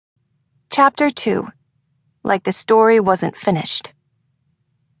Chapter 2. Like the story wasn't finished.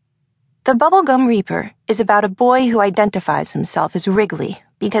 The Bubblegum Reaper is about a boy who identifies himself as Wrigley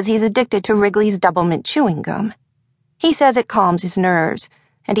because he's addicted to Wrigley's double mint chewing gum. He says it calms his nerves,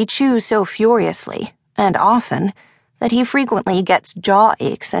 and he chews so furiously, and often, that he frequently gets jaw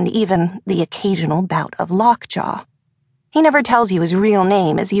aches and even the occasional bout of lockjaw. He never tells you his real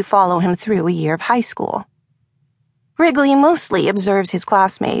name as you follow him through a year of high school. Wrigley mostly observes his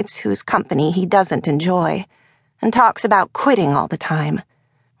classmates, whose company he doesn't enjoy, and talks about quitting all the time,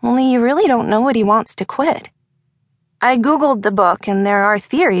 only you really don't know what he wants to quit. I Googled the book, and there are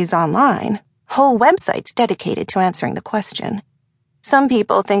theories online, whole websites dedicated to answering the question. Some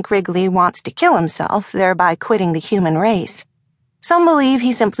people think Wrigley wants to kill himself, thereby quitting the human race. Some believe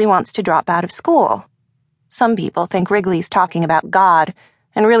he simply wants to drop out of school. Some people think Wrigley's talking about God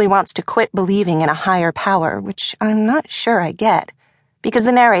and really wants to quit believing in a higher power, which I'm not sure I get, because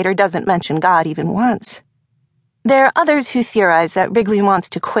the narrator doesn't mention God even once. There are others who theorize that Wrigley wants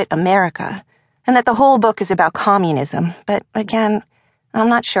to quit America, and that the whole book is about communism, but again, I'm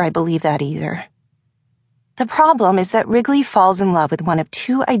not sure I believe that either. The problem is that Wrigley falls in love with one of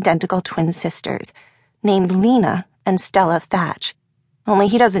two identical twin sisters, named Lena and Stella Thatch, only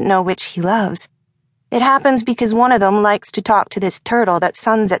he doesn't know which he loves. It happens because one of them likes to talk to this turtle that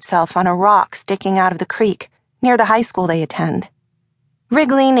suns itself on a rock sticking out of the creek near the high school they attend.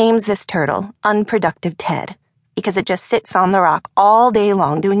 Wrigley names this turtle Unproductive Ted because it just sits on the rock all day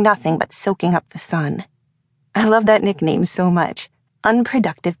long doing nothing but soaking up the sun. I love that nickname so much,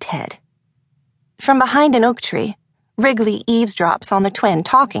 Unproductive Ted. From behind an oak tree, Wrigley eavesdrops on the twin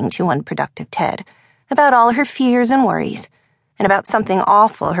talking to Unproductive Ted about all her fears and worries, and about something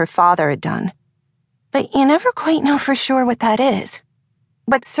awful her father had done. But you never quite know for sure what that is.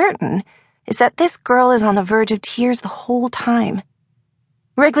 What's certain is that this girl is on the verge of tears the whole time.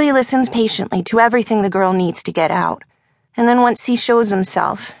 Wrigley listens patiently to everything the girl needs to get out, and then once he shows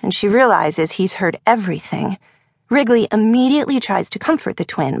himself and she realizes he's heard everything, Wrigley immediately tries to comfort the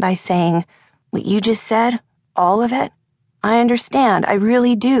twin by saying, "What you just said, all of it, I understand, I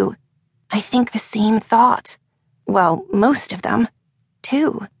really do. I think the same thoughts. Well, most of them,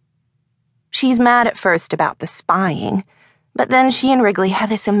 too." She's mad at first about the spying, but then she and Wrigley have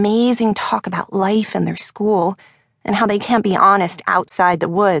this amazing talk about life and their school, and how they can't be honest outside the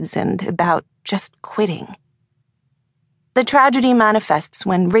woods, and about just quitting. The tragedy manifests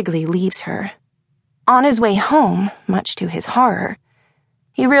when Wrigley leaves her. On his way home, much to his horror,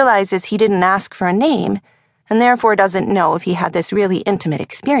 he realizes he didn't ask for a name, and therefore doesn't know if he had this really intimate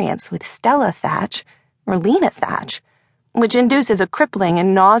experience with Stella Thatch or Lena Thatch, which induces a crippling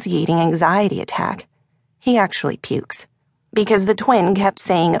and nauseating anxiety attack. He actually pukes, because the twin kept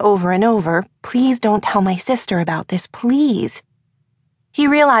saying over and over, "Please don't tell my sister about this, please." He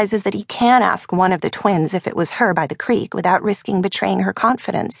realizes that he can ask one of the twins if it was her by the creek without risking betraying her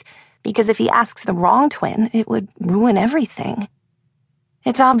confidence, because if he asks the wrong twin, it would ruin everything.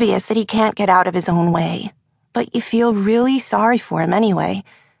 It's obvious that he can't get out of his own way, but you feel really sorry for him anyway,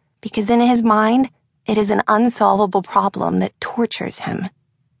 because in his mind, it is an unsolvable problem that tortures him.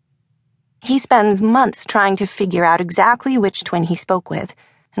 He spends months trying to figure out exactly which twin he spoke with,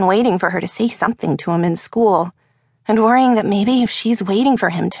 and waiting for her to say something to him in school, and worrying that maybe she's waiting for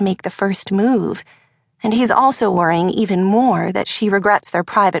him to make the first move, and he's also worrying even more that she regrets their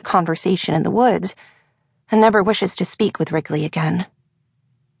private conversation in the woods, and never wishes to speak with Wrigley again.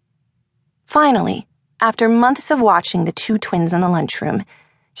 Finally, after months of watching the two twins in the lunchroom,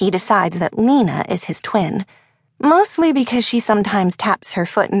 he decides that Lena is his twin, mostly because she sometimes taps her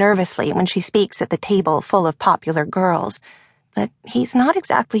foot nervously when she speaks at the table full of popular girls, but he's not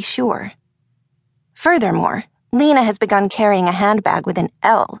exactly sure. Furthermore, Lena has begun carrying a handbag with an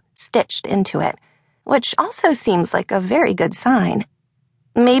L stitched into it, which also seems like a very good sign.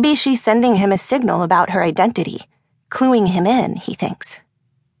 Maybe she's sending him a signal about her identity, cluing him in, he thinks.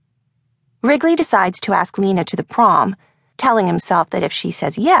 Wrigley decides to ask Lena to the prom, telling himself that if she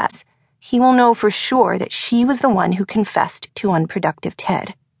says yes, he will know for sure that she was the one who confessed to Unproductive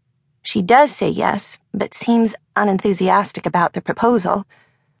Ted. She does say yes, but seems unenthusiastic about the proposal,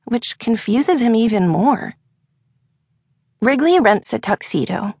 which confuses him even more. Wrigley rents a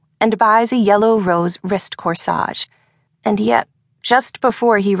tuxedo and buys a yellow rose wrist corsage, and yet, just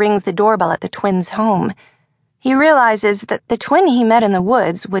before he rings the doorbell at the twins' home, he realizes that the twin he met in the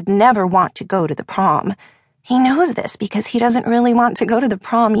woods would never want to go to the prom. He knows this because he doesn't really want to go to the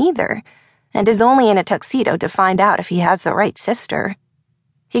prom either, and is only in a tuxedo to find out if he has the right sister.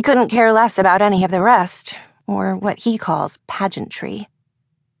 He couldn't care less about any of the rest, or what he calls pageantry.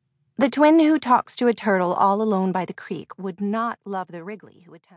 The twin who talks to a turtle all alone by the creek would not love the Wrigley who attends.